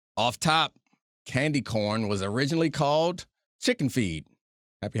Off top, candy corn was originally called chicken feed.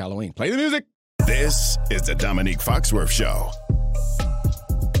 Happy Halloween. Play the music. This is the Dominique Foxworth Show.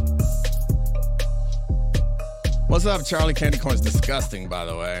 What's up, Charlie? Candy corn's disgusting, by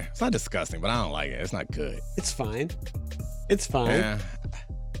the way. It's not disgusting, but I don't like it. It's not good. It's fine. It's fine. Yeah.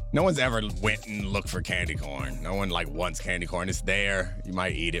 No one's ever went and looked for candy corn. No one wants candy corn. It's there. You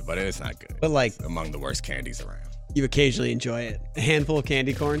might eat it, but it's not good. But it's among the worst candies around. You occasionally enjoy it. A handful of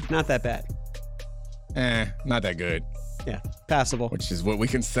candy corn, not that bad. Not that good. Yeah, passable. Which is what we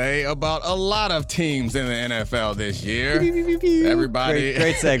can say about a lot of teams in the NFL this year. Everybody.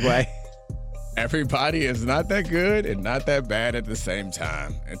 Great segue. Everybody is not that good and not that bad at the same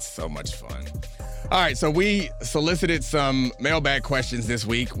time. It's so much fun. All right, so we solicited some mailbag questions this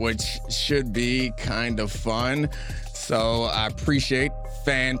week, which should be kind of fun. So I appreciate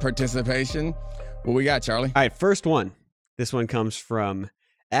fan participation. What we got, Charlie? All right, first one. This one comes from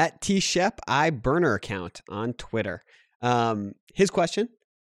 @TShepIBurner account on Twitter. His question: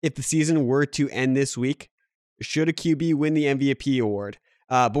 if the season were to end this week, should a QB win the MVP award?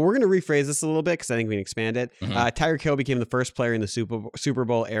 But we're going to rephrase this a little bit because I think we can expand it. Tyreek Hill became the first player in the Super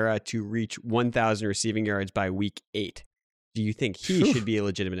Bowl era to reach 1,000 receiving yards by week 8. Do you think he should be a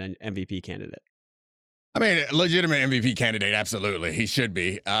legitimate MVP candidate? I mean, legitimate MVP candidate, absolutely. He should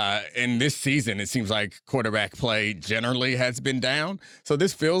be. In this season, it seems like quarterback play generally has been down. So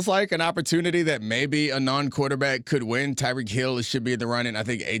this feels like an opportunity that maybe a non-quarterback could win. Tyreek Hill should be in the running. I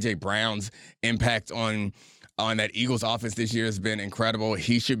think A.J. Brown's impact on that Eagles offense this year has been incredible.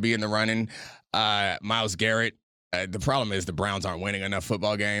 He should be in the running. Myles Garrett, the problem is the Browns aren't winning enough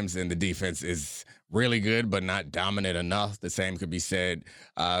football games, and the defense is really good but not dominant enough. The same could be said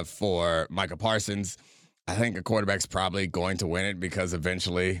for Micah Parsons. I think a quarterback's probably going to win it because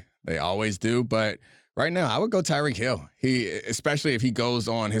eventually they always do. But right now, I would go Tyreek Hill. Especially if he goes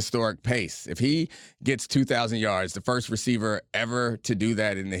on historic pace. If he gets 2,000 yards, the first receiver ever to do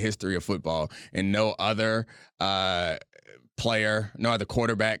that in the history of football, and no other player, no other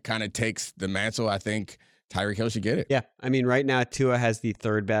quarterback kind of takes the mantle, I think Tyreek Hill should get it. Yeah. I mean, right now, Tua has the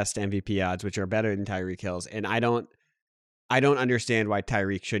third best MVP odds, which are better than Tyreek Hill's. And I don't understand why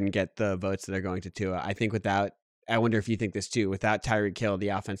Tyreek shouldn't get the votes that are going to Tua. I think I wonder if you think this too. Without Tyreek Hill, the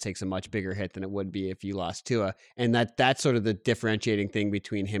offense takes a much bigger hit than it would be if you lost Tua. And that's sort of the differentiating thing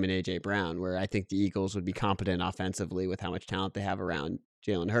between him and A.J. Brown, where I think the Eagles would be competent offensively with how much talent they have around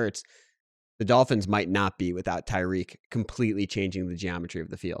Jalen Hurts. The Dolphins might not be without Tyreek completely changing the geometry of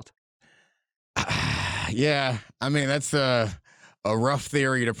the field. Yeah, I mean, that's a rough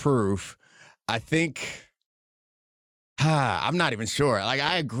theory to prove. I think... I'm not even sure.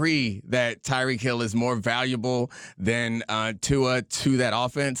 I agree that Tyreek Hill is more valuable than Tua to that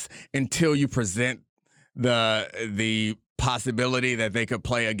offense until you present the possibility that they could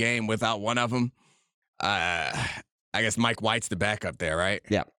play a game without one of them. I guess Mike White's the backup there, right?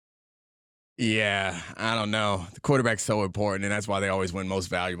 Yeah. Yeah, I don't know. The quarterback's so important, and that's why they always win most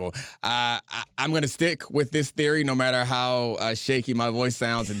valuable. I'm going to stick with this theory no matter how shaky my voice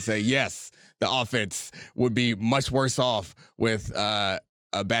sounds and say yes. The offense would be much worse off with a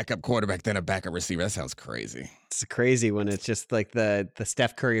backup quarterback than a backup receiver. That sounds crazy. It's crazy when it's just like the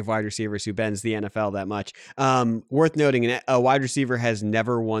Steph Curry of wide receivers who bends the NFL that much. Worth noting, a wide receiver has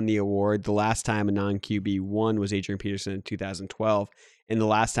never won the award. The last time a non-QB won was Adrian Peterson in 2012. And the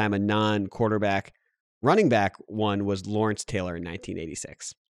last time a non-quarterback running back won was Lawrence Taylor in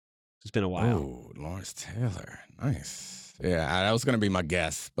 1986. It's been a while. Oh, Lawrence Taylor. Nice. Yeah, that was going to be my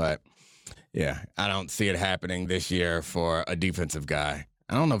guess, but... yeah, I don't see it happening this year for a defensive guy.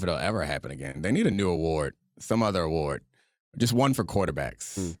 I don't know if it'll ever happen again. They need a new award, some other award, just one for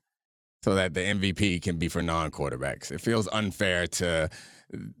quarterbacks so that the MVP can be for non-quarterbacks. It feels unfair to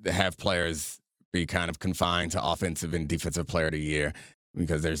have players be kind of confined to offensive and defensive player of the year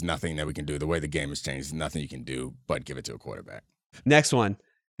because there's nothing that we can do. The way the game has changed, there's nothing you can do but give it to a quarterback. Next one.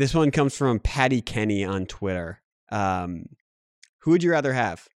 This one comes from Patty Kenny on Twitter. Who would you rather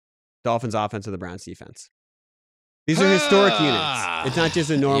have? Dolphins offense or the Browns defense? These are historic units. It's not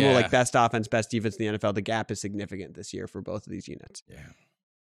just a normal best offense, best defense in the NFL. The gap is significant this year for both of these units. Yeah.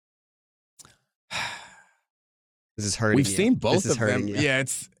 This is hurting. We've seen both of them. You. Yeah,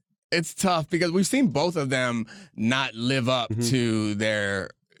 it's tough because we've seen both of them not live up to their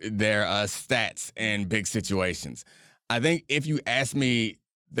stats in big situations. I think if you ask me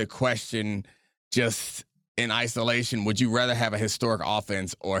the question just in isolation, would you rather have a historic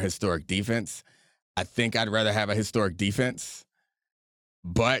offense or historic defense? I think I'd rather have a historic defense.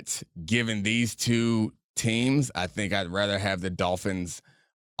 But given these two teams, I think I'd rather have the Dolphins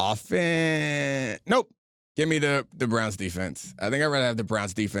offense. Nope. Give me the Browns defense. I think I'd rather have the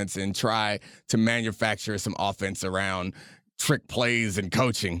Browns defense and try to manufacture some offense around trick plays and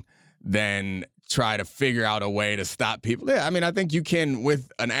coaching than try to figure out a way to stop people. Yeah, I mean, I think you can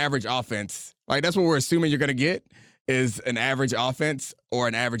with an average offense. Like, that's what we're assuming you're going to get is an average offense or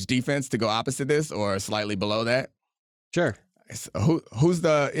an average defense to go opposite this or slightly below that. Sure. So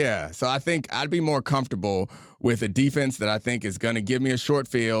so I think I'd be more comfortable with a defense that I think is going to give me a short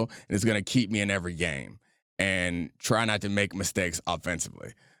field and is going to keep me in every game and try not to make mistakes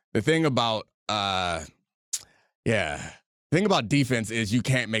offensively. The thing about defense is you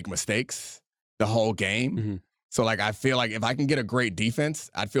can't make mistakes the whole game. Mm-hmm. So, like, I feel like if I can get a great defense,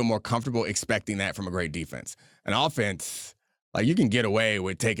 I'd feel more comfortable expecting that from a great defense. An offense, like, you can get away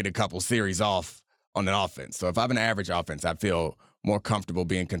with taking a couple series off on an offense. So if I have an average offense, I feel more comfortable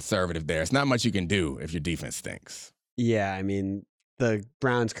being conservative there. It's not much you can do if your defense stinks. Yeah, I mean, the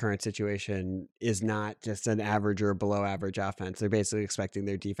Browns' current situation is not just an average or below average offense. They're basically expecting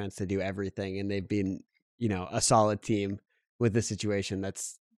their defense to do everything, and they've been, a solid team with the situation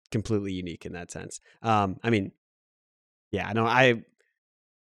that's completely unique in that sense. What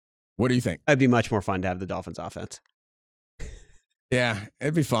do you think? It'd be much more fun to have the Dolphins offense. Yeah,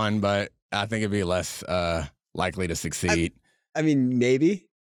 it'd be fun, but I think it'd be less likely to succeed. I mean, maybe.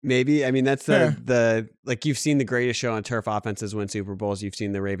 I mean, that's the like, you've seen the greatest show on turf offenses win Super Bowls. You've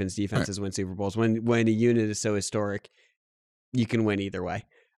seen the Ravens defenses win Super Bowls. When a unit is so historic, you can win either way.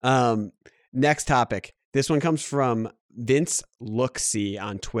 Next topic. This one comes from Vince Looksee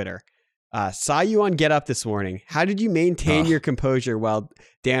on Twitter. Saw you on Get Up this morning. How did you maintain your composure while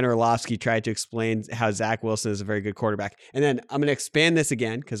Dan Orlovsky tried to explain how Zach Wilson is a very good quarterback? And then I'm going to expand this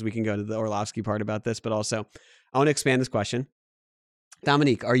again because we can go to the Orlovsky part about this, but also I want to expand this question.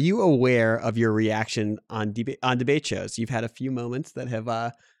 Dominique, are you aware of your reaction on debate shows? You've had a few moments that have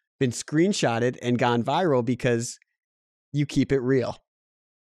been screenshotted and gone viral because you keep it real.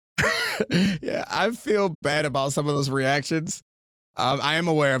 Yeah, I feel bad about some of those reactions. I am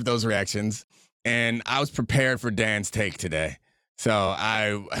aware of those reactions, and I was prepared for Dan's take today. So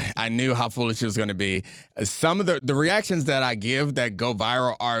I knew how foolish it was going to be. Some of the reactions that I give that go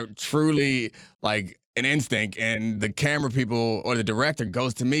viral are truly like an instinct, and the camera people or the director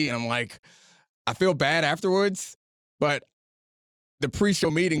goes to me, and I'm like, I feel bad afterwards, but the pre-show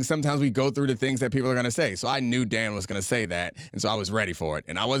meeting, sometimes we go through the things that people are going to say. So I knew Dan was going to say that, and so I was ready for it,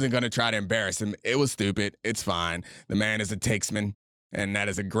 and I wasn't going to try to embarrass him. It was stupid. It's fine. The man is a takesman, and that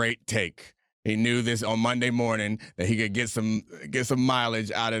is a great take. He knew this on Monday morning that he could get some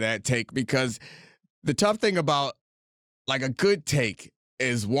mileage out of that take, because the tough thing about like a good take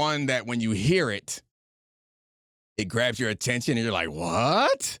is one that when you hear it, it grabs your attention and you're like,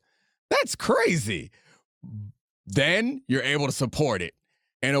 what? That's crazy. Then you're able to support it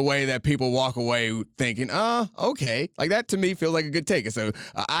in a way that people walk away thinking, okay. Like, that to me feels like a good take. It's an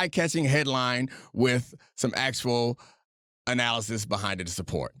eye-catching headline with some actual analysis behind it to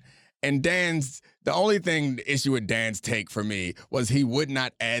support. And the only issue with Dan's take for me was he would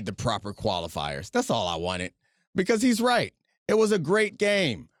not add the proper qualifiers. That's all I wanted, because he's right. It was a great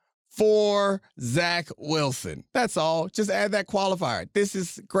game for Zach Wilson. That's all. Just add that qualifier. This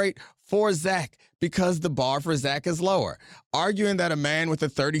is great for Zach because the bar for Zach is lower. Arguing that a man with a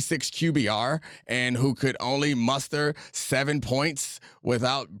 36 QBR and who could only muster 7 points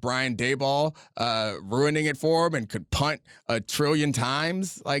without Brian Daboll ruining it for him and could punt 1 trillion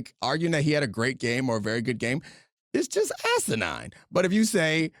times, like arguing that he had a great game or a very good game, is just asinine. But if you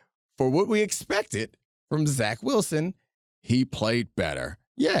say, for what we expected from Zach Wilson, he played better.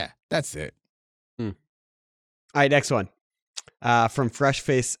 Yeah, that's it. All right, next one. From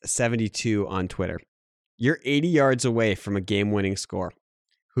Freshface72 on Twitter. You're 80 yards away from a game-winning score.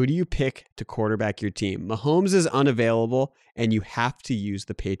 Who do you pick to quarterback your team? Mahomes is unavailable, and you have to use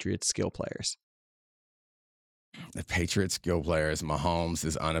the Patriots skill players. The Patriots skill players, Mahomes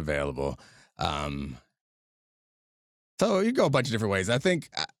is unavailable. So you go a bunch of different ways. I think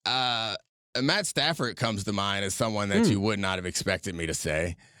Matt Stafford comes to mind as someone that you would not have expected me to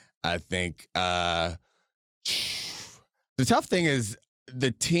say. I think the tough thing is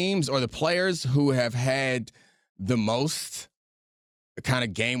the teams or the players who have had the most kind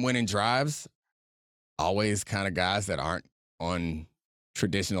of game-winning drives, always kind of guys that aren't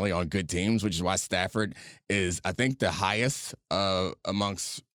traditionally on good teams, which is why Stafford is, I think, the highest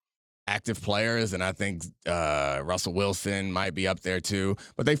amongst active players, and I think Russell Wilson might be up there too.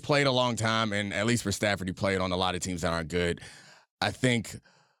 But they've played a long time, and at least for Stafford, he played on a lot of teams that aren't good. I think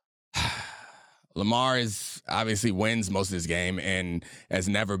Lamar is obviously wins most of his game and has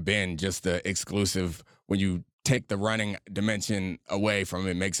never been just the exclusive. When you take the running dimension away from him,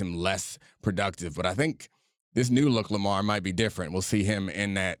 it makes him less productive. But I think this new look Lamar might be different. We'll see him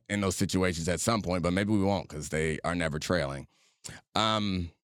in those situations at some point, but maybe we won't because they are never trailing.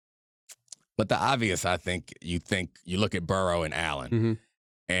 But the obvious, I think you look at Burrow and Allen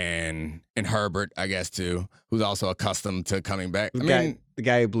and Herbert, I guess too, who's also accustomed to coming back. The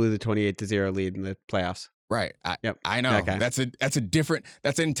guy who blew the 28-0 lead in the playoffs. Right. I know. That's an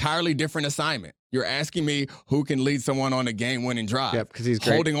entirely different assignment. You're asking me who can lead someone on a game-winning drive. Yep, because he's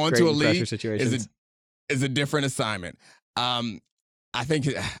holding on to a lead is a different assignment. I think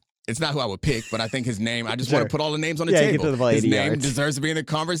it's not who I would pick, but I think his name. I just want to put all the names on the table. His name deserves to be in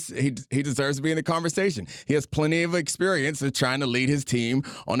the He deserves to be in the conversation. He has plenty of experience of trying to lead his team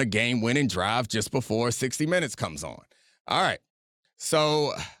on a game-winning drive just before 60 minutes comes on. All right,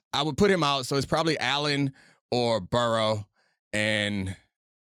 so I would put him out. So it's probably Allen or Burrow, and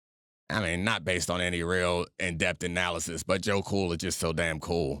I mean, not based on any real in-depth analysis, but Joe Cool is just so damn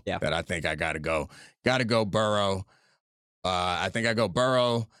cool that I think I got to go. Got to go Burrow. I think I go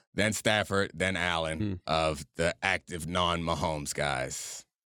Burrow, then Stafford, then Allen of the active non-Mahomes guys.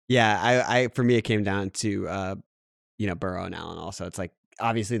 Yeah, I for me, it came down to, Burrow and Allen also. It's like,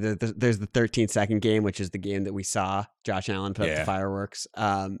 obviously, there's the 13-second game, which is the game that we saw Josh Allen put up the fireworks.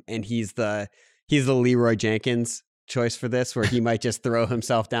 And he's the Leroy Jenkins choice for this, where he might just throw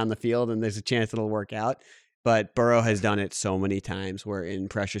himself down the field and there's a chance it'll work out. But Burrow has done it so many times where in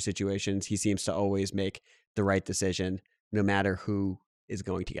pressure situations, he seems to always make the right decision, no matter who is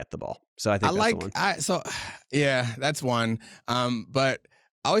going to get the ball. So I think that's the one. That's one. But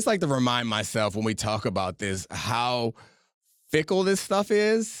I always like to remind myself when we talk about this, how fickle this stuff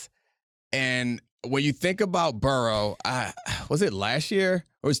is. And when you think about Burrow, was it last year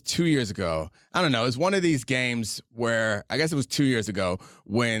or was it 2 years ago? I don't know. It was one of these games where, I guess it was 2 years ago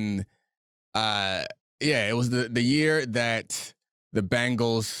when, it was the year that the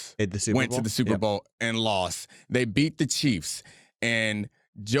Bengals went to the Super Bowl and lost. They beat the Chiefs. And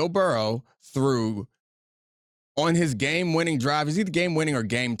Joe Burrow threw on his game-winning drive. Is either game-winning or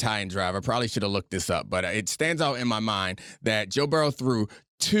game-tying drive? I probably should have looked this up, but it stands out in my mind that Joe Burrow threw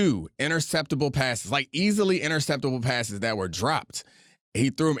 2 interceptable passes, like easily interceptable passes that were dropped. He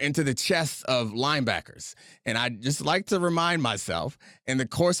threw them into the chests of linebackers. And I just like to remind myself, in the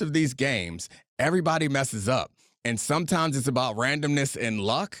course of these games, everybody messes up. And sometimes it's about randomness and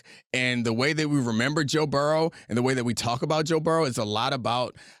luck. And the way that we remember Joe Burrow and the way that we talk about Joe Burrow is a lot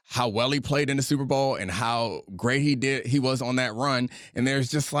about how well he played in the Super Bowl and how great he was on that run. And there's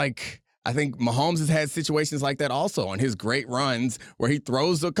just I think Mahomes has had situations like that also on his great runs where he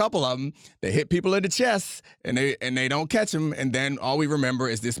throws a couple of them, they hit people in the chest and they don't catch him. And then all we remember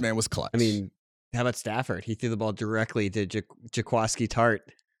is this man was clutch. I mean, how about Stafford? He threw the ball directly to Jaquiski Tartt.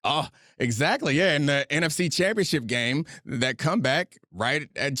 Oh, exactly. Yeah. In the NFC Championship game, that comeback right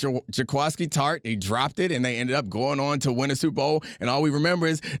at Jaquiski Tartt, he dropped it and they ended up going on to win a Super Bowl. And all we remember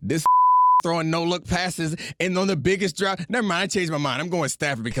is this throwing no-look passes and on the biggest drive. Never mind, I changed my mind. I'm going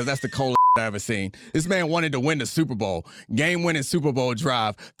Stafford because that's the coldest I've ever seen. This man wanted to win the Super Bowl, game-winning Super Bowl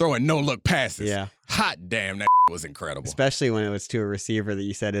drive, throwing no-look passes. Yeah. Hot damn, that was incredible. Especially when it was to a receiver that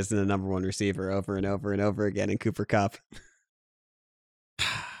you said isn't the number one receiver over and over and over again in Cooper Kupp.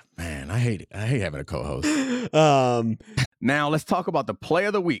 Man, I hate having a co-host. Now let's talk about the play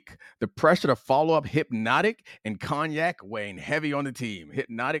of the week. The pressure to follow up Hypnotic and Cognac weighing heavy on the team.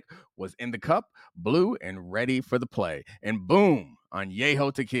 Hypnotic was in the cup, blue, and ready for the play. And boom,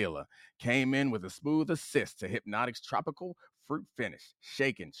 Añejo Tequila came in with a smooth assist to Hypnotic's tropical fruit finish.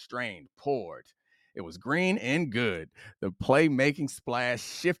 Shaken, strained, poured. It was green and good. The play-making splash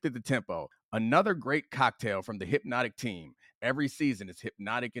shifted the tempo. Another great cocktail from the Hypnotic team. Every season is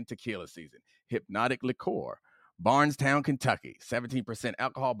Hypnotic and Tequila season. Hypnotic Liqueur. Barnestown, Kentucky. 17%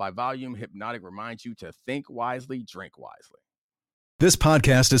 alcohol by volume. Hypnotic reminds you to think wisely, drink wisely. This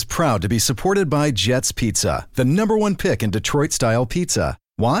podcast is proud to be supported by Jets Pizza, the #1 pick in Detroit-style pizza.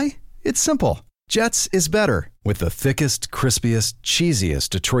 Why? It's simple. Jets is better. With the thickest, crispiest,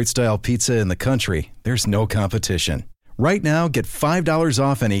 cheesiest Detroit-style pizza in the country, there's no competition. Right now, get $5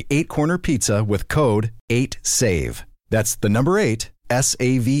 off any 8-corner pizza with code 8SAVE. That's the number 8,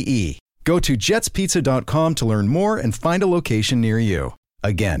 SAVE. Go to jetspizza.com to learn more and find a location near you.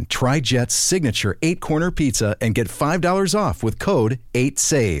 Again, try Jet's signature 8-corner pizza and get $5 off with code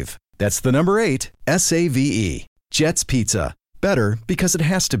 8SAVE. That's the number 8, SAVE. Jet's Pizza. Better because it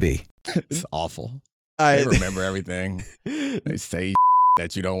has to be. It's awful. I remember everything. They say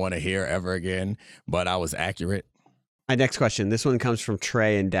that you don't want to hear ever again, but I was accurate. My next question. This one comes from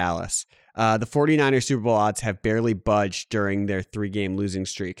Trey in Dallas. The 49ers Super Bowl odds have barely budged during their 3-game losing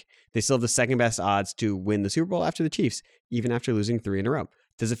streak. They still have the second best odds to win the Super Bowl after the Chiefs, even after losing 3 in a row.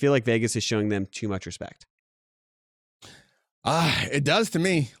 Does it feel like Vegas is showing them too much respect? It does to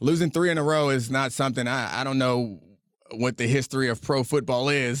me. Losing 3 in a row is not something I don't know what the history of pro football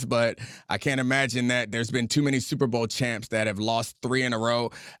is, but I can't imagine that there's been too many Super Bowl champs that have lost 3 in a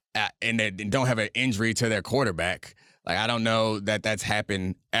row and don't have an injury to their quarterback. Like, I don't know that that's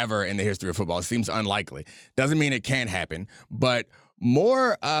happened ever in the history of football. It seems unlikely. Doesn't mean it can't happen, but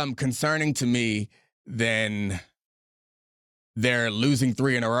more concerning to me than they're losing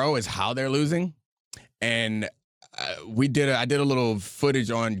 3 in a row is how they're losing. And I did a little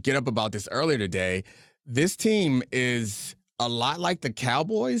footage on Get Up about this earlier today. This team is a lot like the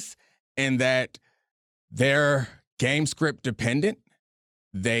Cowboys in that they're game script dependent.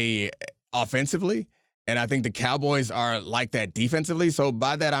 They offensively. And I think the Cowboys are like that defensively. So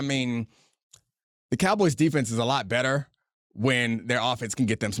by that, I mean, the Cowboys defense is a lot better when their offense can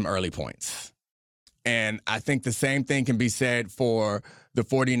get them some early points. And I think the same thing can be said for the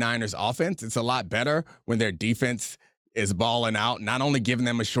 49ers offense. It's a lot better when their defense is balling out, not only giving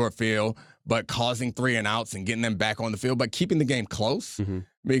them a short field, but causing 3 and outs and getting them back on the field, but keeping the game close. Mm-hmm.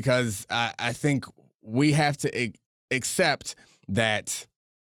 Because I think we have to accept that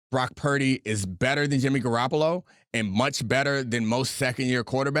Brock Purdy is better than Jimmy Garoppolo and much better than most second-year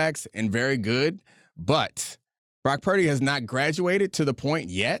quarterbacks and very good. But Brock Purdy has not graduated to the point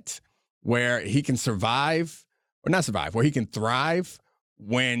yet where he can where he can thrive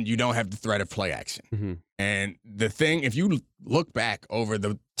when you don't have the threat of play action. Mm-hmm. And the thing, if you look back over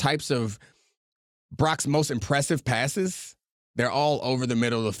the types of Brock's most impressive passes, they're all over the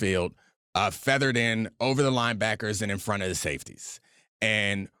middle of the field, feathered in over the linebackers and in front of the safeties.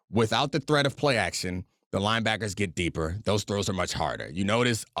 And without the threat of play action, the linebackers get deeper. Those throws are much harder. You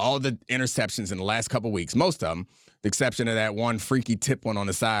notice all the interceptions in the last couple of weeks, most of them, the exception of that one freaky tip one on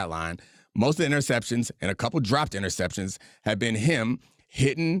the sideline, most of the interceptions and a couple dropped interceptions have been him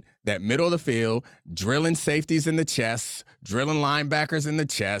hitting that middle of the field, drilling safeties in the chest, drilling linebackers in the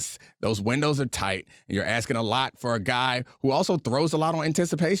chest. Those windows are tight, and you're asking a lot for a guy who also throws a lot on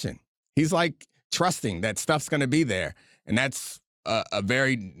anticipation. He's like trusting that stuff's going to be there, and that's a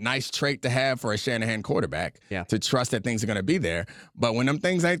very nice trait to have for a Shanahan quarterback, to trust that things are going to be there. But when them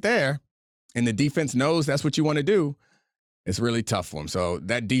things ain't there and the defense knows that's what you want to do, it's really tough for him. So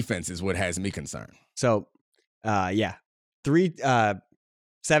that defense is what has me concerned. So,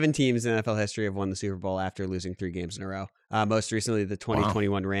 7 teams in NFL history have won the Super Bowl after losing 3 games in a row. Most recently, the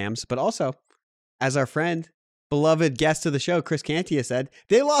 2021 Rams. But also, as our friend, beloved guest of the show, Chris Cantia said,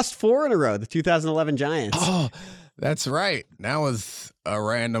 they lost 4 in a row, the 2011 Giants. Oh, that's right. That was a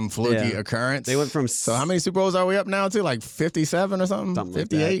random fluky occurrence. They went from... So how many Super Bowls are we up now to? Like 57 or something?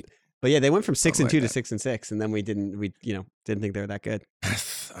 58? Like but yeah, they went from 6-2 to 6-6, and then we didn't think they were that good.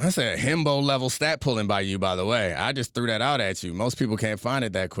 That's a himbo level stat pulling by you, by the way. I just threw that out at you. Most people can't find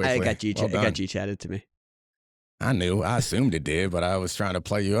it that quickly. It got G-chatted to me. I assumed it did, but I was trying to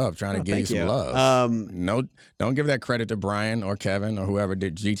play you up, trying to give you some love. No, don't give that credit to Brian or Kevin or whoever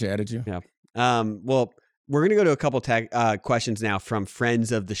did G-chatted you. Yeah. Well, we're going to go to a couple questions now from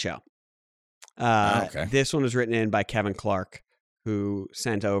friends of the show. Okay. This one was written in by Kevin Clark, who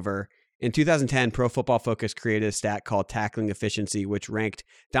sent over, in 2010, Pro Football Focus created a stat called tackling efficiency, which ranked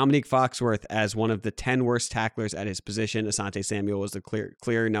Dominique Foxworth as one of the 10 worst tacklers at his position. Asante Samuel was the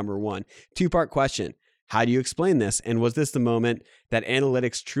clear number 1. 2-part question. How do you explain this? And was this the moment that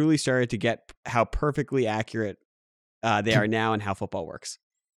analytics truly started to get how perfectly accurate they are now and how football works?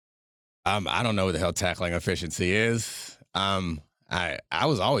 I don't know what the hell tackling efficiency is. I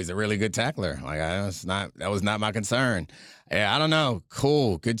was always a really good tackler. Like that was not my concern. Yeah, I don't know.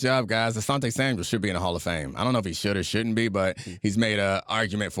 Cool. Good job, guys. Asante Samuel should be in the Hall of Fame. I don't know if he should or shouldn't be, but he's made an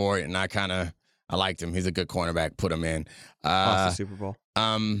argument for it, and I liked him. He's a good cornerback. Put him in. Lost the Super Bowl.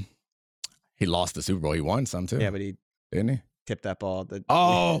 He lost the Super Bowl. He won some too. Yeah, but didn't he? Tipped that ball.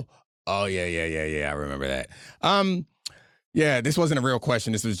 Oh yeah. I remember that. Yeah, this wasn't a real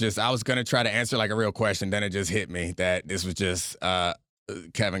question. This was just, I was going to try to answer like a real question. Then it just hit me that this was just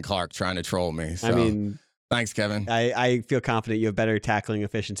Kevin Clark trying to troll me. So, I mean, thanks, Kevin. I feel confident you have better tackling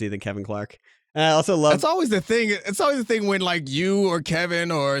efficiency than Kevin Clark. And I also love... That's always the thing. It's always the thing when like you or Kevin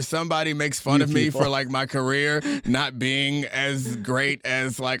or somebody makes fun of me for like my career not being as great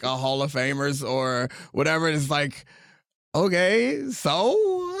as like a Hall of Famers or whatever. It's like, okay,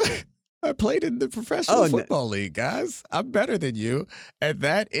 so... I played in the professional football league, guys. I'm better than you at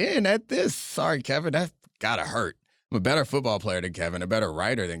that and at this. Sorry, Kevin. That gotta hurt. I'm a better football player than Kevin, a better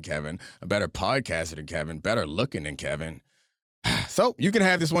writer than Kevin, a better podcaster than Kevin, better looking than Kevin. So you can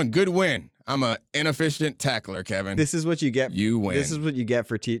have this one. Good win. I'm an inefficient tackler, Kevin. This is what you get. You win. This is what you get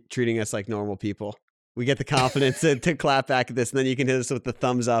for treating us like normal people. We get the confidence to clap back at this, and then you can hit us with the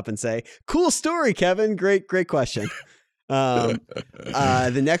thumbs up and say, cool story, Kevin. Great question.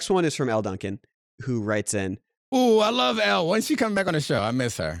 The next one is from L. Duncan, who writes in, Ooh, I love Elle. When's she coming back on the show? I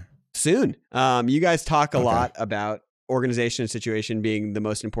miss her. soon. You guys talk a lot about organization and situation being the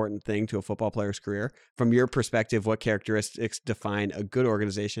most important thing to a football player's career. From your perspective, what characteristics define a good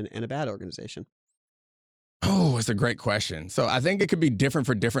organization and a bad organization? Oh, it's a great question. So I think it could be different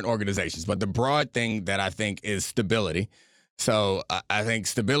for different organizations, but the broad thing that I think is stability. So I think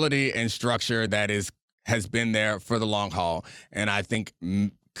stability and structure has been there for the long haul, and I think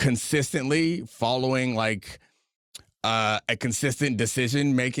consistently following like a consistent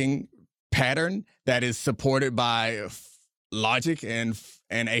decision making pattern that is supported by logic and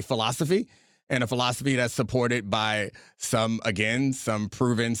a philosophy. And a philosophy that's supported by some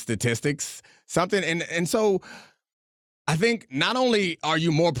proven statistics, something. And so I think not only are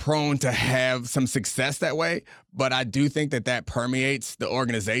you more prone to have some success that way, but I do think that permeates the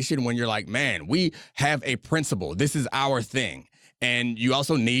organization when you're like, man, we have a principle. This is our thing. And you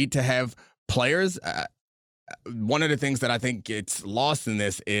also need to have players. One of the things that I think gets lost in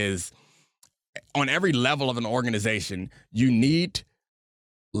this is on every level of an organization, you need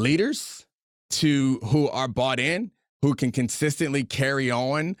leaders who are bought in, who can consistently carry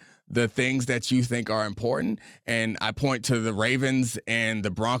on the things that you think are important. And I point to the Ravens and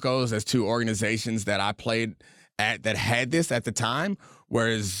the Broncos as two organizations that I played at that had this at the time,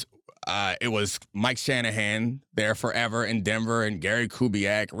 whereas it was Mike Shanahan there forever in Denver and Gary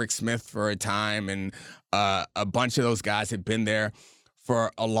Kubiak, Rick Smith for a time, and a bunch of those guys had been there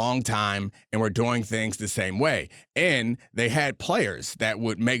for a long time and were doing things the same way. And they had players that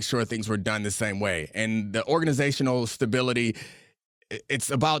would make sure things were done the same way. And the organizational stability,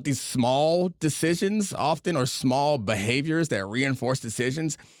 it's about these small decisions often, or small behaviors that reinforce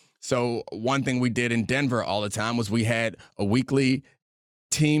decisions. So one thing we did in Denver all the time was we had a weekly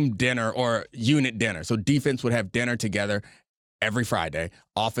team dinner or unit dinner. So defense would have dinner together every Friday.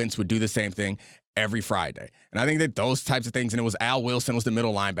 Offense would do the same thing every Friday. And I think that those types of things, and it was Al Wilson was the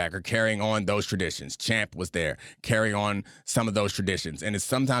middle linebacker carrying on those traditions. Champ was there carrying on some of those traditions. And it's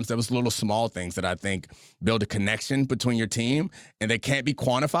sometimes those little small things that I think build a connection between your team, and they can't be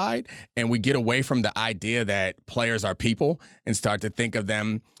quantified. And we get away from the idea that players are people and start to think of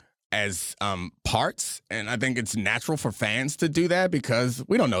them as parts. And I think it's natural for fans to do that because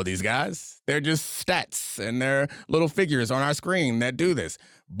we don't know these guys. They're just stats and they're little figures on our screen that do this.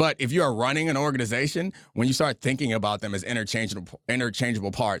 But if you are running an organization, when you start thinking about them as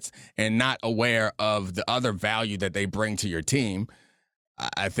interchangeable parts and not aware of the other value that they bring to your team,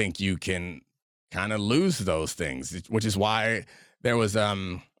 I think you can kind of lose those things, which is why there was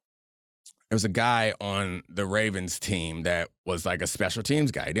a guy on the Ravens team that was like a special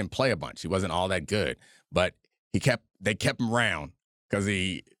teams guy. He didn't play a bunch. He wasn't all that good, but they kept him around because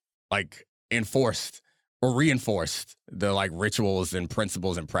he like enforced or reinforced the like rituals and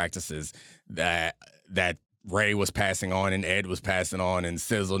principles and practices that Ray was passing on and Ed was passing on and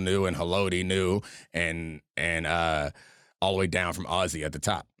Sizzle knew and Haloti knew and all the way down from Ozzie at the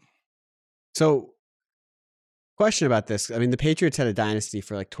top. So, question about this. I mean, the Patriots had a dynasty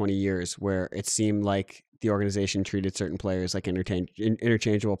for like 20 years where it seemed like the organization treated certain players like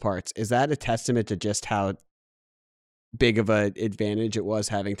interchangeable parts. Is that a testament to just how big of an advantage it was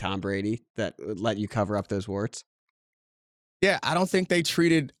having Tom Brady that would let you cover up those warts? Yeah, I don't think they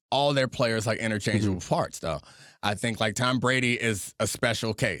treated all their players like interchangeable parts, though. I think like Tom Brady is a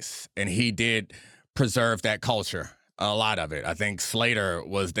special case, and he did preserve that culture, a lot of it. I think Slater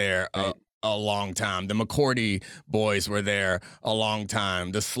was there a long time. The McCourty boys were there a long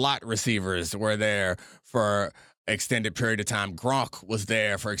time. The slot receivers were there for extended period of time. Gronk was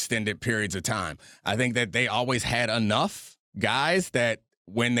there for extended periods of time. I think that they always had enough guys that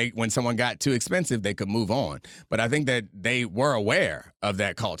when someone got too expensive, they could move on. But I think that they were aware of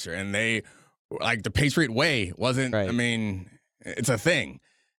that culture, and they like the Patriot way wasn't, right. I mean, it's a thing.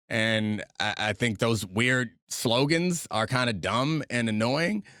 And I think those weird slogans are kind of dumb and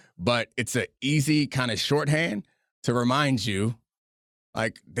annoying, but it's an easy kind of shorthand to remind you,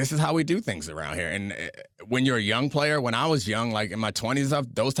 like, this is how we do things around here. And when you're a young player, when I was young, like in my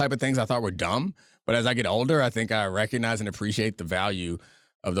 20s, those type of things I thought were dumb. But as I get older, I think I recognize and appreciate the value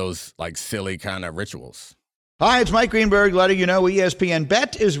of those like silly kind of rituals. Hi, it's Mike Greenberg letting you know ESPN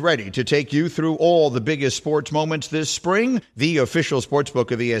Bet is ready to take you through all the biggest sports moments this spring. The official sportsbook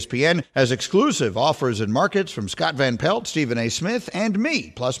of ESPN has exclusive offers and markets from Scott Van Pelt, Stephen A. Smith, and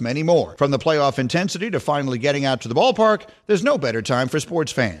me, plus many more. From the playoff intensity to finally getting out to the ballpark, there's no better time for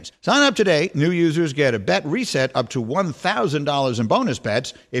sports fans. Sign up today. New users get a bet reset up to $1,000 in bonus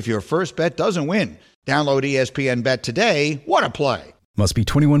bets if your first bet doesn't win. Download ESPN Bet today. What a play. Must be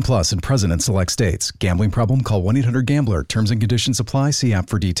 21 plus and present in select states. Gambling problem? Call 1-800-GAMBLER. Terms and conditions apply. See app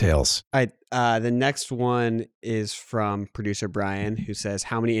for details. All right. The next one is from producer Brian, who says,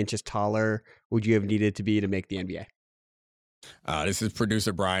 how many inches taller would you have needed to be to make the NBA? This is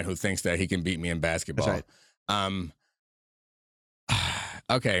producer Brian, who thinks that he can beat me in basketball. That's right.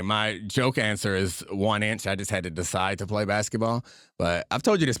 Okay, my joke answer is 1 inch. I just had to decide to play basketball. But I've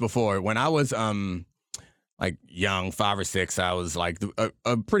told you this before. When I was like young, 5 or 6, I was like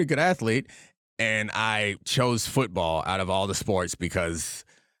a pretty good athlete, and I chose football out of all the sports because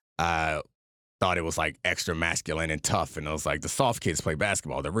I thought it was like extra masculine and tough, and it was like the soft kids play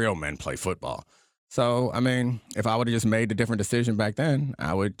basketball, the real men play football. So, I mean, if I would have just made a different decision back then,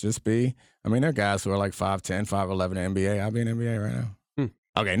 I would just be, I mean, there are guys who are like 5'10", 5'11" in the NBA. I'd be in the NBA right now.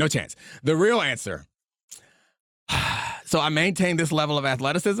 Okay, no chance. The real answer. So I maintain this level of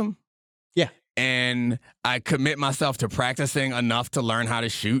athleticism. Yeah. And I commit myself to practicing enough to learn how to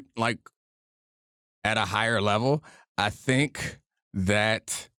shoot like at a higher level. I think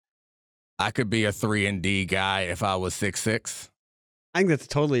that I could be a 3-and-D guy if I was 6'6". I think that's a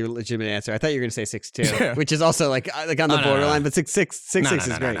totally legitimate answer. I thought you were going to say 6'2", which is also like on the borderline, but 6'6"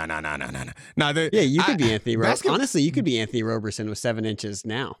 is great. No. Yeah, you could be Anthony Roberson. Honestly, you could be Anthony Roberson with 7 inches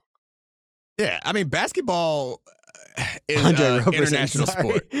now. Yeah, I mean, basketball is Andre an Roberson, international sorry.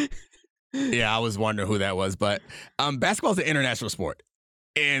 sport. Yeah, I was wondering who that was, but basketball is an international sport,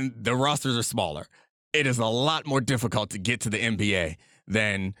 and the rosters are smaller. It is a lot more difficult to get to the NBA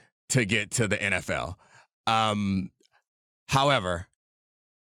than to get to the NFL. However,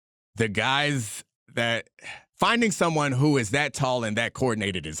 the guys that finding someone who is that tall and that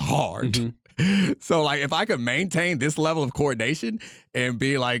coordinated is hard. Mm-hmm. So, like, if I could maintain this level of coordination and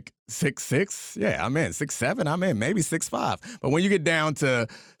be like 6'6", yeah, I'm in. 6'7", I'm in. Maybe 6'5". But when you get down to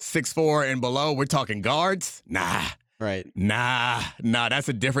 6'4" and below, we're talking guards. Nah. Right. Nah, that's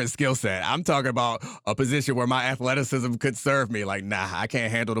a different skill set. I'm talking about a position where my athleticism could serve me. Like, nah, I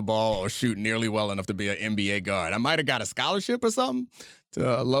can't handle the ball or shoot nearly well enough to be an NBA guard. I might have got a scholarship or something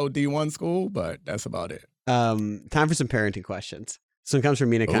to a low D1 school, but that's about it. Time for some parenting questions. This one comes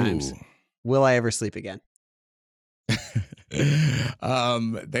from Mina Kimes. Will I ever sleep again?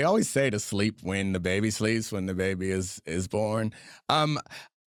 They always say to sleep when the baby sleeps, when the baby is born.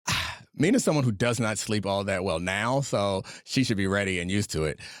 Mina's someone who does not sleep all that well now, so she should be ready and used to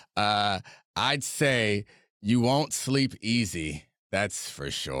it. I'd say you won't sleep easy, that's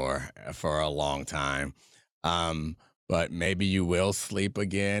for sure, for a long time. But maybe you will sleep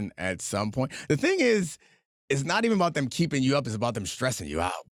again at some point. The thing is, it's not even about them keeping you up, it's about them stressing you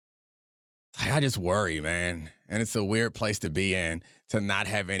out. I just worry, man. And it's a weird place to be in, to not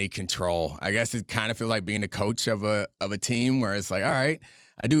have any control. I guess it kind of feels like being a coach of a team where it's like, all right,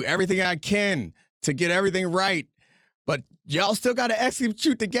 I do everything I can to get everything right, but y'all still got to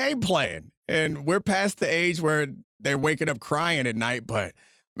execute the game plan. And we're past the age where they're waking up crying at night, but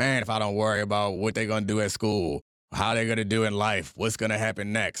man, if I don't worry about what they're going to do at school, how they're going to do in life, what's going to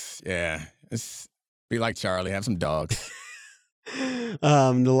happen next, yeah, it's be like Charlie, have some dogs. The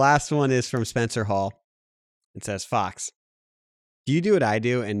last one is from Spencer Hall. It says, Fox, do you do what I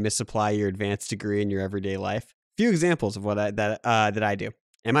do and misapply your advanced degree in your everyday life? Few examples of what that I do.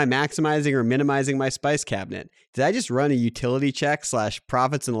 Am I maximizing or minimizing my spice cabinet? Did I just run a utility check /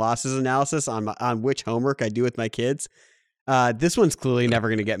 profits and losses analysis on which homework I do with my kids? This one's clearly never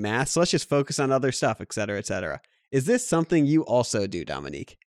going to get math, so let's just focus on other stuff, et cetera, et cetera. Is this something you also do,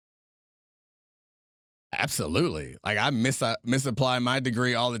 Dominique? Absolutely. Like, I misapply my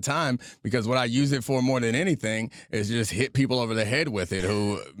degree all the time because what I use it for more than anything is just hit people over the head with it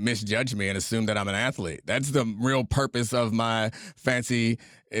who misjudge me and assume that I'm an athlete. That's the real purpose of my fancy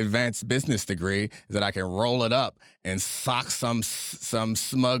advanced business degree, is that I can roll it up and sock some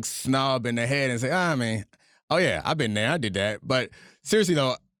smug snob in the head and say, oh yeah, I've been there, I did that. But seriously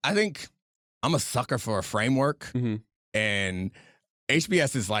though, I think I'm a sucker for a framework, and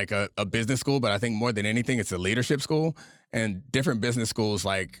HBS is like a business school, but I think more than anything, it's a leadership school, and different business schools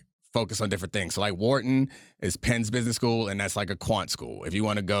like focus on different things. So like Wharton is Penn's business school, and that's like a quant school. If you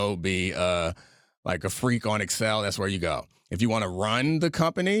want to go be like a freak on Excel, that's where you go. If you want to run the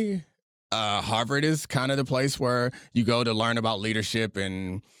company, Harvard is kind of the place where you go to learn about leadership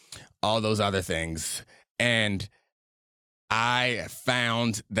and all those other things. And I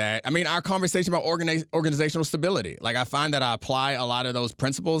found that, our conversation about organizational stability, like I find that I apply a lot of those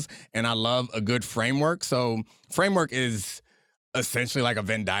principles, and I love a good framework. So framework is essentially like a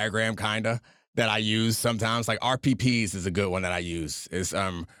Venn diagram kind of that I use sometimes. Like RPPs is a good one that I use. It's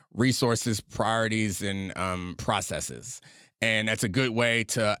resources, priorities, and processes. And that's a good way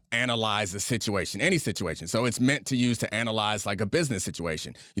to analyze the situation, any situation. So it's meant to use to analyze like a business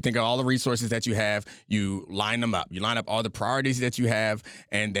situation. You think of all the resources that you have, you line them up. You line up all the priorities that you have,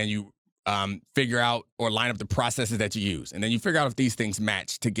 and then you figure out or line up the processes that you use. And then you figure out if these things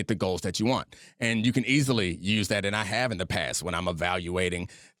match to get the goals that you want. And you can easily use that, and I have in the past when I'm evaluating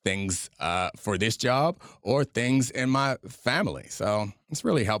things for this job or things in my family. So it's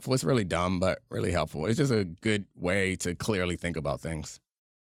really helpful. It's really dumb, but really helpful. It's just a good way to clearly think about things.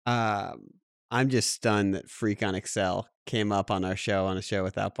 I'm just stunned that Freak on Excel came up on our show, on a show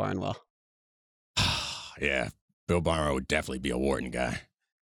without Barnwell. Yeah, Bill Barnwell would definitely be a Wharton guy.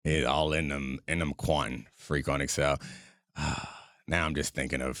 It's all in them quant Freak on Excel. Now I'm just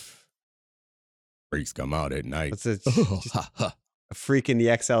thinking of freaks come out at night. It's a freak in the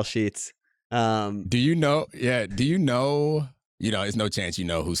Excel sheets. Do you know? Yeah. Do you know? There's no chance you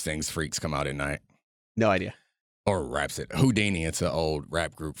know who sings "Freaks Come Out at Night." No idea. Or raps it. Houdini. It's an old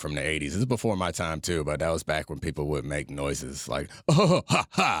rap group from the 80s. It's before my time too, but that was back when people would make noises like "oh ha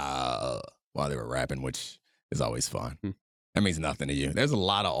ha" while they were rapping, which is always fun. That means nothing to you. There's a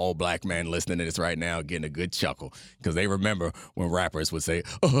lot of old black men listening to this right now getting a good chuckle because they remember when rappers would say,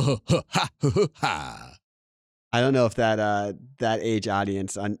 "oh ha ha ha ha." I don't know if that age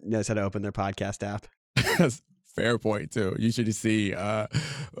audience knows how to open their podcast app. That's fair point, too. You should see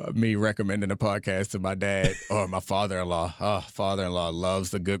me recommending a podcast to my dad or my father-in-law. Oh, father-in-law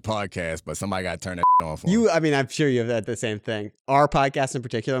loves the good podcast, but somebody got to turn that on for him. I'm sure you have had the same thing. Our podcast in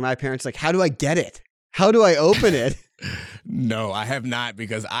particular, my parents like, how do I get it? How do I open it? No, I have not,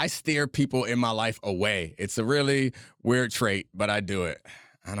 because I steer people in my life away. It's a really weird trait, but I do it.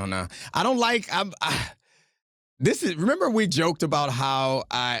 I don't know. I don't like, remember we joked about how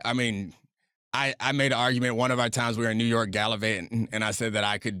I made an argument one of our times we were in New York gallivanting, and I said that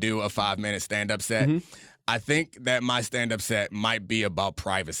I could do a 5-minute stand-up set. Mm-hmm. I think that my stand-up set might be about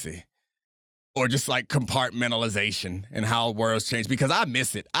privacy or just like compartmentalization and how worlds change, because I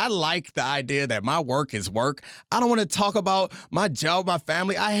miss it. I like the idea that my work is work. I don't want to talk about my job, my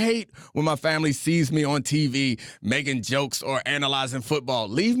family. I hate when my family sees me on TV making jokes or analyzing football.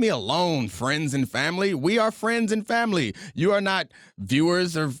 Leave me alone, friends and family. We are friends and family. You are not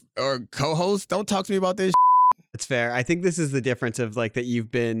viewers or co-hosts. Don't talk to me about this. That's fair. I think this is the difference of like that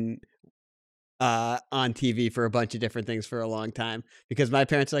you've been on TV for a bunch of different things for a long time, because my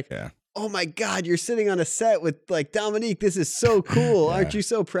parents are like, yeah. Oh my God, you're sitting on a set with like Dominique. This is so cool. Yeah. Aren't you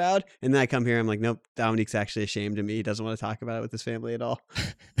so proud? And then I come here, I'm like, nope, Dominique's actually ashamed of me. He doesn't want to talk about it with his family at all.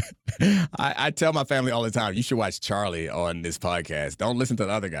 I tell my family all the time, you should watch Charlie on this podcast. Don't listen to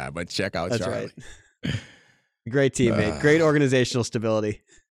the other guy, but check out Charlie. Right. Great teammate. Great organizational stability.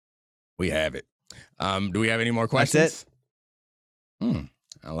 We have it. Do we have any more questions? That's it.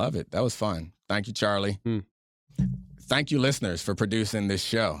 I love it. That was fun. Thank you, Charlie. Thank you, listeners, for producing this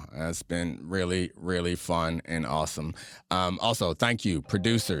show. It's been really, really fun and awesome. Also, thank you,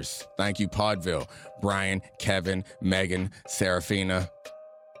 producers. Thank you, Podville, Brian, Kevin, Megan, Serafina.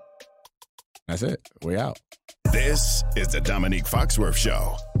 That's it. We out. This is the Dominique Foxworth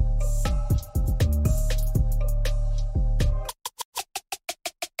Show.